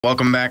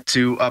Welcome back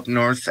to Up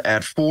North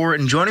at 4.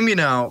 And joining me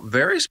now,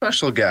 very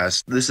special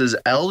guest. This is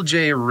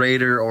LJ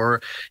Rader,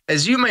 or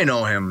as you may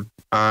know him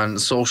on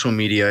social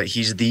media,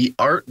 he's the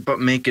art but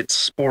make it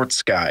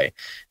sports guy.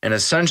 And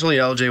essentially,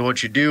 LJ,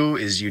 what you do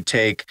is you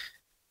take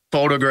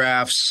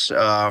photographs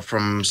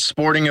from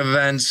sporting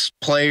events,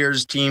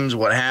 players, teams,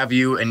 what have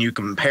you, and you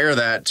compare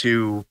that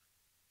to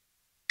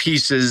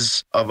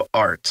pieces of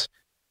art.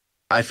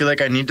 I feel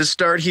like I need to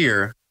start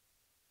here.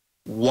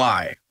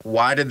 Why?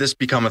 Why did this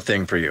become a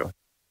thing for you?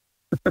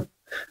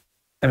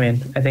 I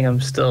think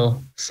I'm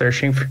still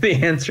searching for the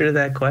answer to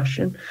that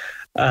question.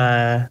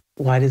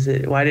 Why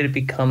did it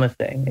become a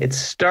thing? It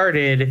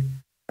started,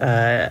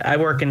 I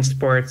work in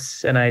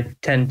sports and I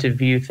tend to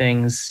view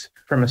things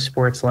from a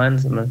sports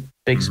lens. I'm a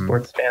big Hmm.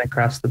 sports fan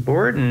across the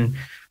board. And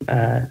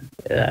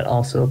that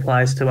also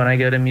applies to when I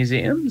go to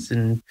museums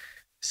and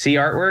see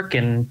artwork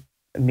and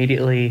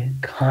immediately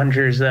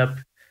conjures up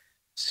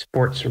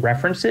sports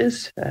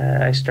references.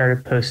 I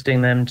started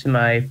posting them to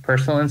my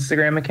personal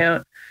Instagram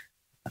account.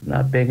 I'm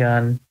not big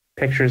on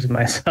pictures of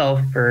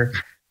myself or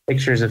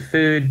pictures of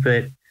food,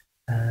 but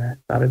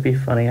thought it'd be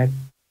funny. I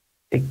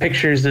take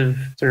pictures of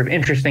sort of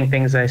interesting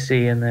things I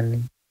see, and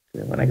then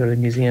when I go to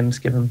museums,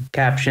 give them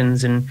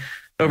captions. And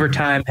over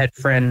time, had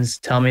friends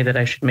tell me that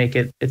I should make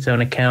it its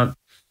own account.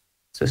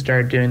 So I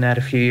started doing that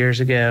a few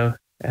years ago,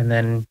 and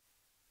then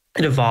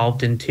it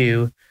evolved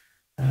into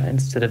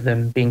instead of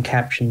them being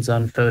captions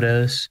on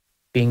photos,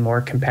 being more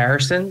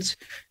comparisons.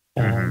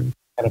 Hmm. Kind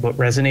of what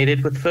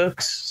resonated with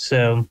folks.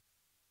 So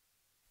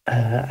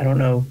I don't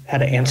know how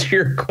to answer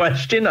your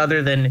question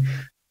other than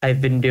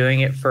I've been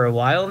doing it for a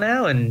while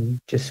now and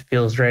just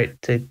feels right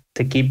to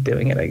keep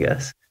doing it, I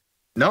guess.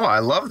 No, I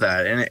love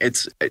that. And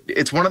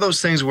it's one of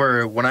those things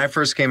where when I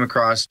first came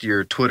across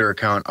your Twitter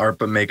account, Art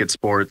But Make It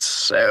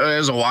Sports, it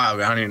was a while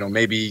ago. I don't even know,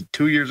 maybe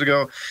 2 years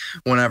ago,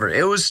 whenever.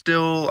 It was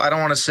still, I don't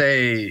want to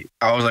say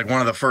I was like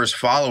one of the first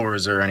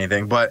followers or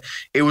anything, but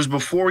it was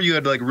before you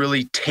had like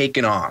really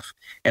taken off.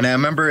 And I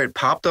remember it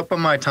popped up on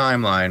my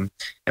timeline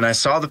and I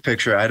saw the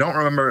picture. I don't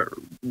remember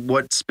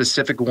what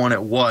specific one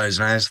it was.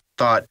 And I just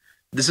thought,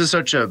 this is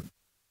such a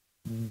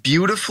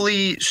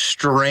beautifully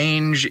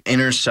strange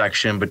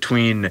intersection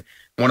between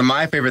one of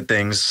my favorite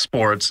things,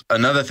 sports.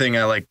 Another thing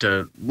I like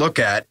to look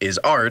at is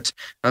art.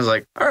 I was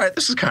like, all right,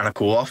 this is kind of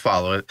cool. I'll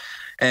follow it.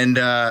 And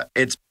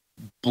it's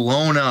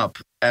blown up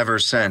ever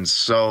since.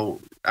 So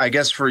I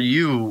guess for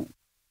you,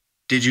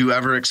 did you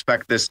ever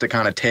expect this to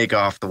kind of take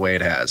off the way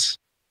it has?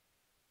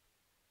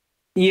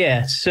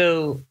 Yeah,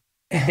 so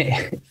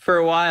for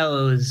a while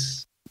it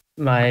was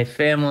my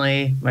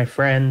family, my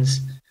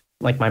friends,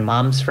 like my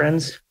mom's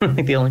friends,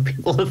 like the only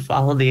people that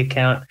follow the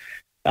account.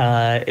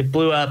 It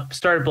blew up,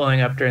 started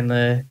blowing up during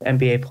the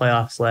NBA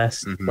playoffs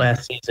Hmm.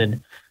 last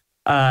season.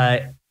 Uh,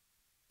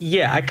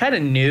 yeah, I kind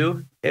of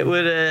knew it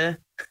would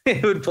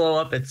it would blow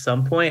up at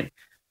some point.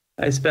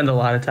 I spend a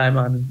lot of time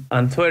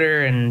on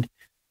Twitter, and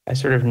I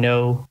sort of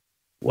know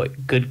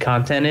what good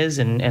content is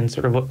and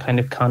sort of what kind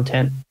of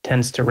content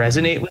tends to Hmm.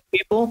 resonate with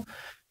people.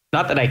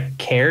 Not that I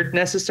cared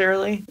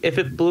necessarily if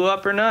it blew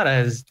up or not.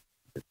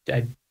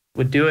 I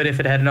would do it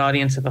if it had an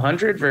audience of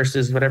 100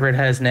 versus whatever it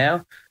has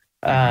now.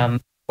 Hmm.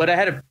 But I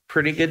had a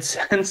pretty good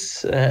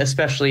sense,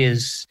 especially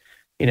as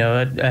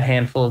a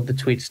handful of the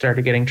tweets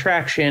started getting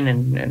traction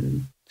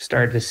and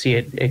started to see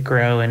it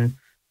grow, and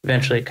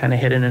eventually it kind of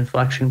hit an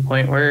inflection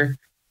point where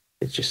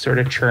it just sort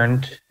of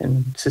churned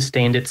and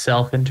sustained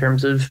itself in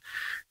terms of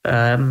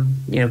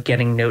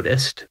getting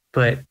noticed.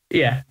 But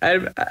yeah, I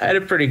had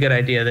a pretty good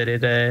idea that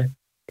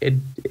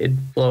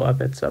it'd blow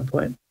up at some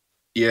point.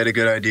 You had a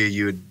good idea.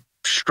 You had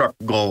struck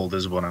gold,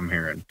 is what I'm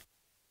hearing.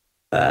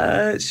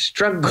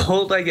 Struck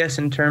gold, I guess,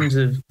 in terms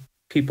of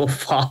people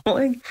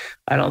following.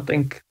 I don't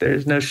think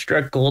there's no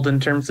struck gold in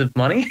terms of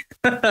money.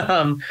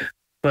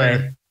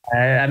 But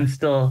Fair. I'm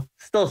still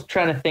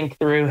trying to think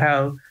through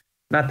how.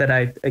 Not that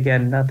I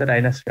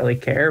necessarily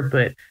care,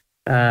 but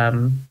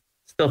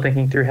still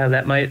thinking through how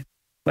that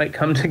might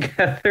come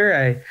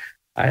together.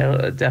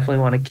 I definitely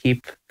want to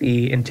keep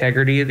the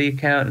integrity of the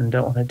account and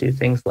don't want to do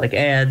things like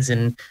ads.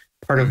 And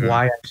part of Hmm.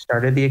 why I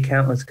started the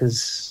account was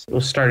because it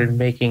was started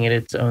making it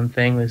its own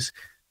thing. Was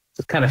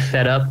kind of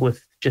fed up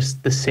with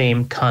just the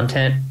same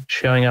content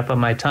showing up on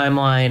my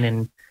timeline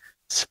and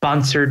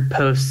sponsored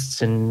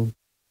posts and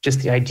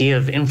just the idea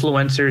of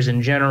influencers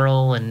in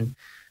general and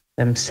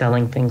them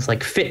selling things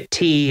like fit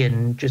tea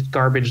and just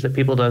garbage that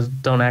people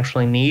don't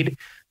actually need.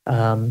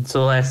 So the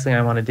last thing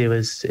I want to do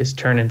is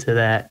turn into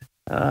that.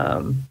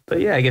 But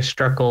yeah, I guess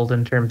struck gold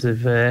in terms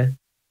of I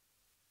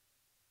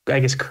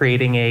guess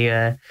creating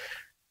a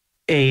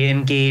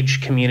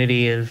engaged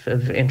community of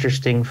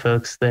interesting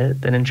folks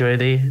that enjoy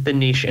the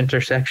niche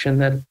intersection,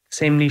 that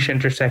same niche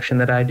intersection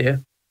that I do.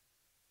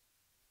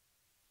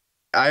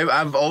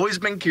 I've always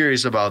been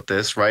curious about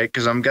this, right?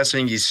 Because I'm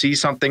guessing you see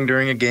something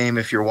during a game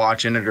if you're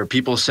watching it, or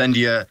people send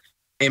you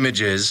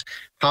images.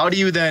 How do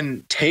you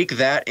then take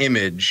that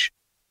image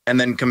and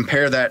then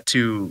compare that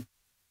to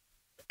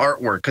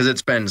artwork? Because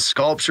it's been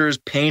sculptures,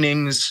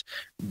 paintings,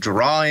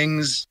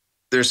 drawings.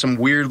 there's some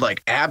weird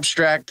like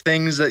abstract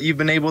things that you've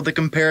been able to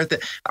compare.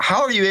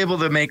 How are you able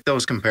to make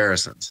those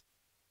comparisons?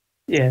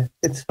 Yeah,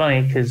 it's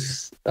funny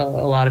because a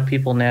lot of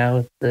people now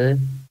with the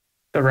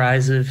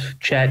rise of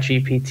Chat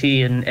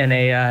GPT and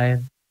AI,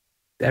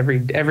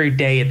 every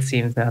day it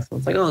seems now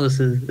someone's like, oh, this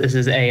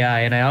is AI,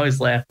 and I always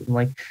laugh. I'm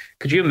like,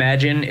 could you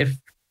imagine if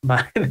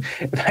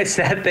if I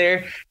sat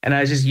there and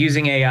I was just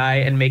using AI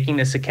and making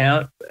this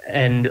account,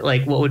 and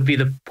like, what would be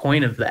the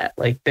point of that?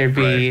 Like, there'd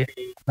be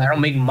I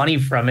don't make money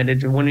from it.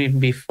 It wouldn't even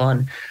be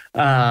fun.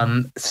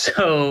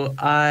 So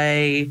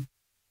I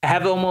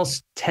have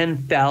almost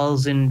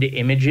 10,000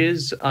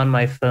 images on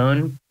my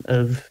phone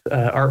of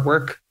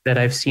artwork that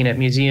I've seen at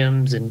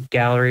museums and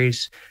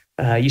galleries.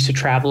 I used to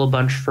travel a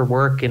bunch for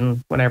work,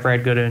 and whenever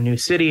I'd go to a new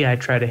city,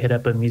 I'd try to hit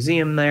up a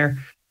museum there.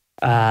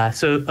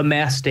 So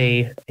amassed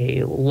a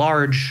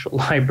large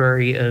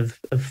library of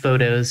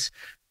photos,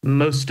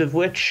 most of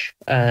which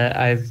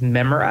I've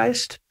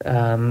memorized,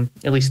 at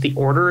least the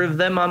order of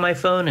them on my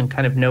phone, and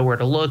kind of know where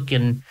to look.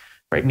 And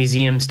right,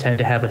 museums tend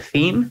to have a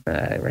theme,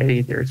 right?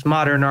 Either it's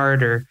modern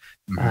art or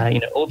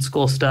old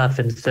school stuff,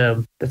 and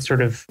so that's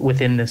sort of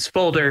within this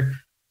folder.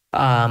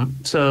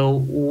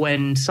 So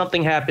when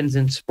something happens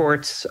in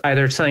sports,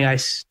 either it's something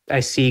I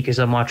see because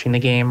I'm watching the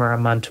game or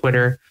I'm on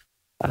Twitter,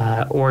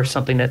 or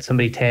something that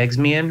somebody tags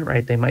me in,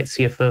 right? They might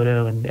see a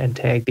photo and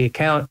tag the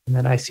account, and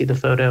then I see the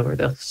photo, or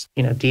they'll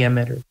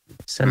DM it or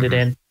send it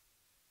in.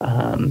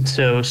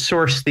 So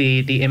source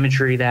the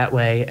imagery that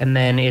way, and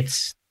then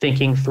it's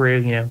thinking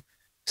through.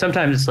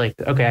 Sometimes it's like,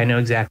 okay, I know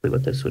exactly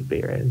what this would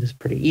be, right? This is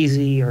pretty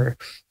easy, or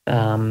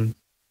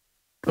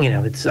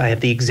it's I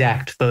have the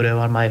exact photo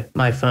on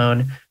my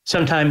phone.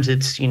 Sometimes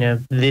it's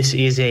this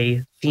is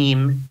a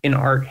theme in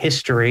art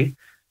history.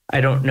 I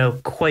don't know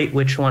quite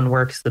which one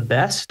works the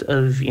best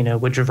of,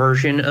 which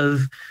version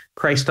of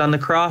Christ on the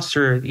cross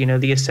or,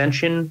 the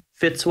Ascension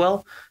fits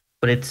well,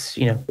 but it's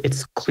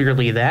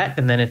clearly that.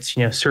 And then it's,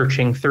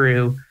 searching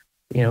through,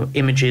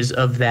 images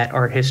of that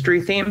art history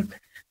theme.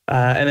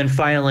 And then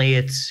finally,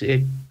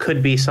 it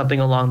could be something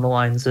along the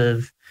lines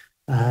of,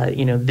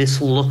 this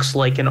looks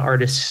like an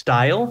artist's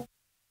style.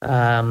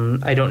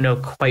 I don't know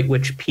quite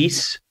which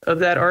piece of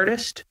that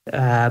artist,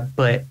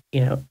 but,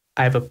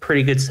 I have a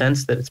pretty good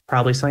sense that it's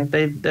probably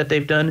something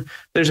they've done.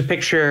 There's a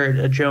picture,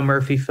 a Joe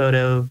Murphy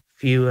photo, a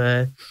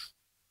few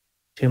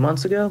 2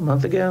 months ago,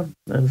 month ago,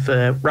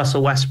 of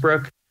Russell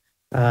Westbrook,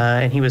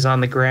 and he was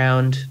on the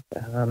ground.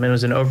 It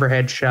was an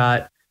overhead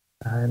shot,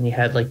 and he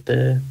had like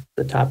the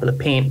top of the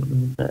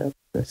paint,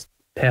 this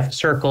half a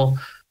circle,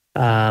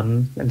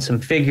 and some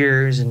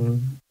figures,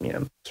 and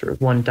sort of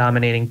one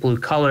dominating blue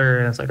color.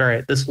 And it's like, all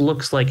right, this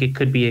looks like it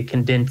could be a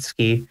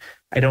Kandinsky.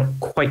 I don't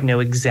quite know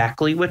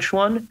exactly which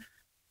one.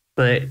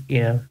 But,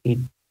 he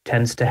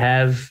tends to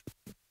have,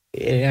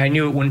 I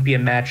knew it wouldn't be a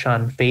match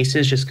on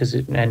faces just because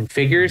and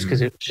figures,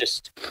 because it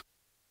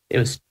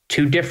was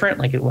too different.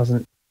 Like it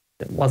wasn't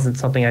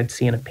something I'd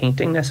see in a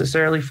painting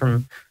necessarily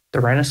from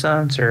the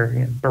Renaissance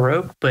or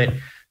Baroque. But,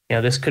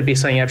 this could be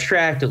something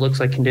abstract. It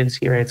looks like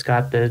Kandinsky, right? It's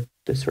got the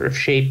sort of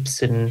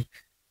shapes and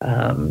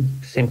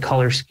same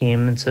color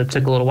scheme. And so it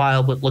took a little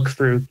while, but looked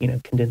through,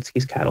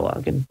 Kandinsky's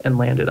catalog and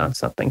landed on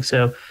something.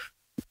 So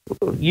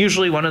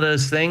usually one of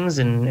those things,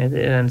 and it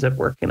ends up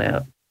working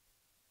out.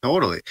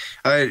 Totally.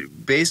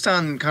 Based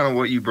on kind of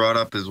what you brought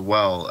up as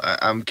well,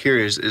 I'm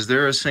curious, is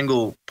there a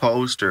single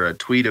post or a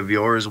tweet of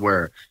yours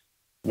where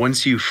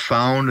once you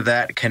found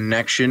that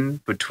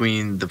connection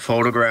between the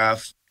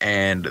photograph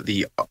and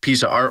the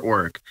piece of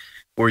artwork,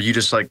 where you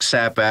just like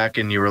sat back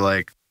and you were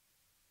like,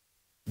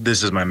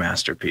 this is my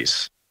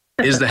masterpiece?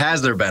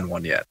 Has there been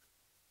one yet?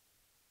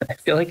 I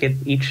feel like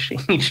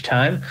each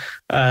time,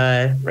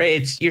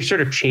 right? You're sort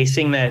of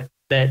chasing that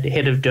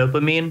hit of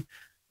dopamine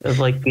of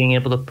like being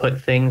able to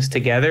put things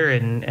together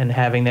and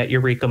having that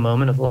eureka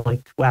moment of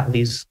like, wow,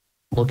 these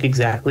look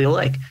exactly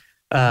alike.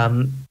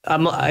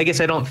 I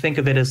guess I don't think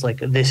of it as like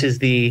this is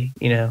the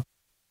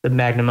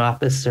magnum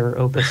opus or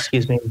opus,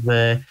 excuse me,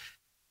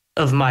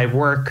 of my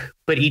work.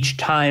 But each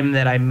time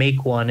that I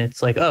make one,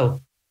 it's like, oh,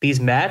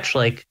 these match.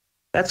 Like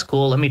that's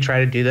cool. Let me try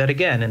to do that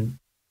again. And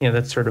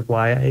that's sort of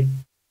why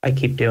I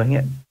keep doing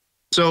it.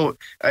 So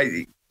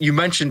you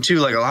mentioned too,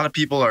 like a lot of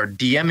people are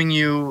DMing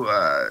you,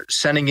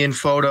 sending in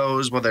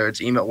photos, whether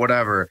it's email,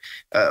 whatever.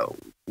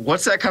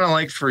 What's that kind of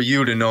like for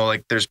you to know,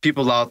 like there's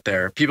people out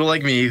there, people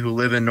like me who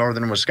live in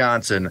northern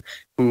Wisconsin,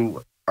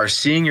 who are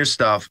seeing your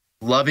stuff,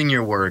 loving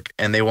your work,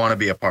 and they want to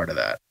be a part of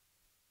that?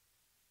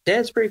 Yeah,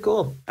 it's pretty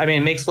cool. I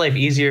mean, it makes life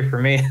easier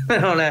for me.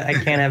 I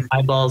can't have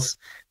eyeballs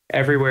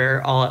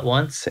everywhere all at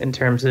once in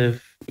terms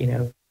of,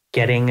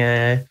 getting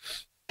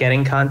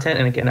content.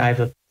 And again, I have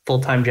a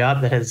full-time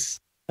job that has,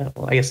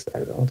 I guess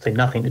I won't say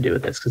nothing to do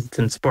with this because it's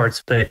in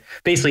sports, but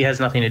basically has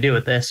nothing to do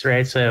with this,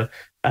 right? So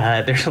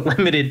there's a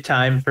limited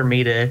time for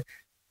me to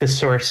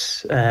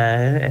source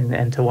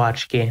and to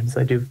watch games.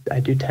 I do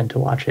tend to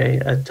watch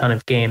a ton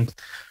of games.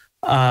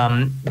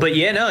 But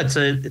yeah, no, it's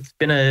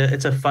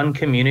a fun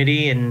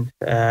community, and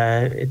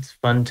it's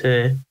fun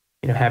to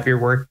have your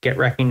work get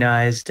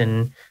recognized,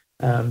 and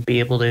be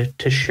able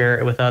to share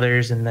it with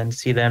others and then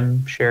see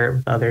them share it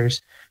with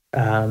others.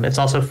 It's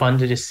also fun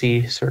to just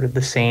see sort of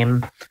the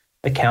same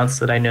accounts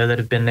that I know that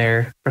have been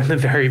there from the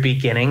very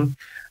beginning.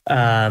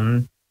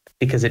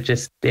 Because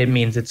it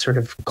means it's sort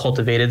of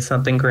cultivated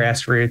something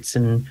grassroots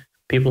and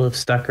people have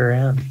stuck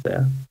around.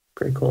 So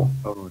pretty cool.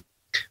 Oh,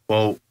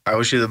 well, I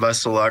wish you the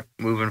best of luck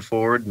moving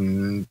forward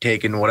and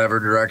taking whatever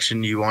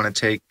direction you want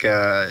to take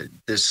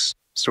this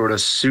sort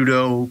of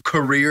pseudo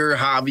career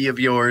hobby of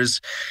yours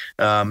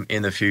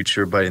in the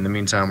future. But in the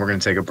meantime, we're going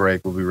to take a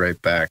break. We'll be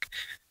right back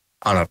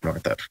on Up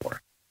North at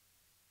 4.